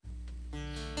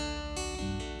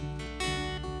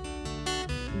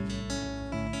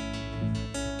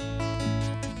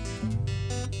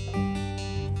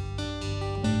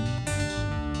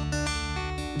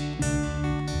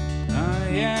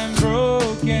am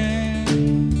broken,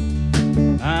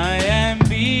 I am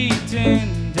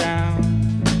beaten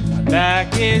down, my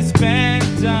back is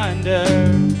bent under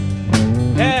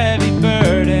heavy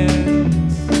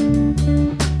burdens.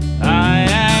 I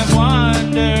have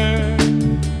wandered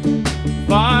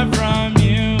far from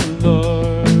you,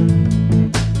 Lord.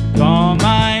 Call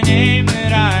my name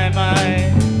that I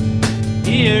might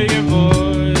hear your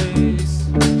voice.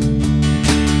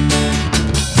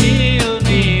 Heal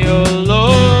me, O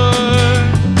Lord,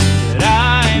 that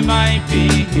I might be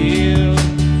healed.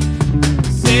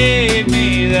 Save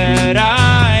me that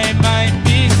I might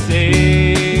be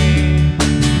saved.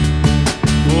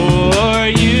 For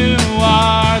you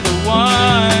are the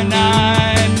one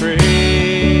I pray.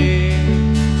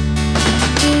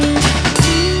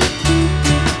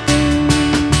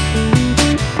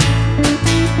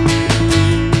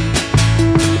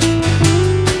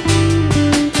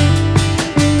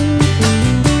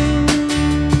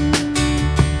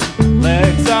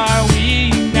 Legs are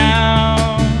weak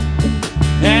now,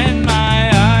 and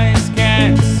my eyes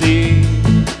can't see.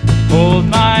 Hold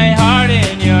my heart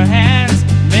in your hands,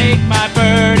 make my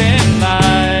burden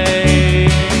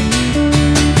light.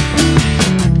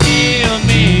 Heal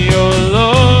me, O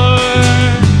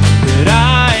Lord, that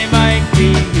I might be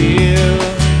healed.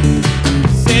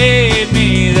 Save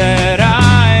me that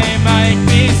I might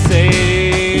be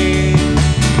saved.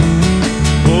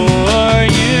 For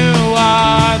you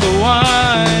are the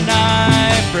one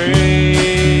I praise.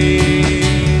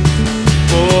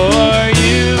 For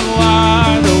you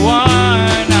are the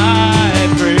one I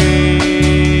praise.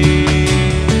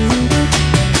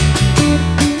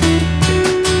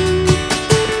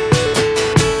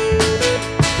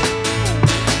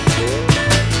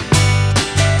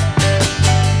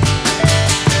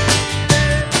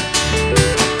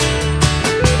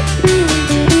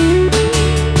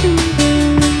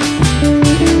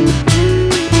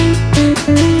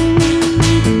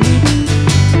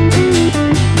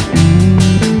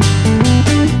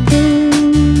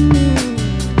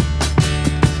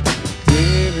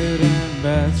 David and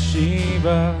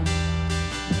Bathsheba,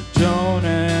 Jonah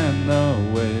and the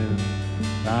whale.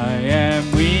 I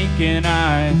am weak and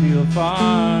I feel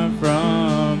far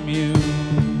from you.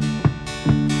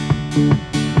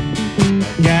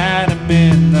 Like Adam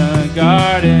in the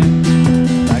garden,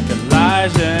 like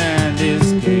Elijah and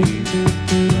his cave,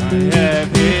 I have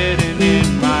hidden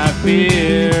in my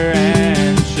fear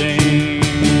and shame.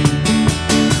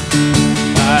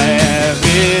 I have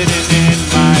hidden in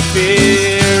my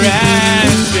fear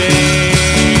and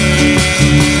shame.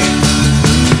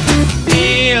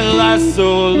 Heal us, O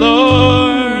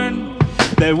Lord,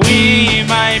 that we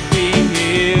might be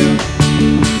healed.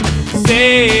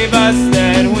 Save us that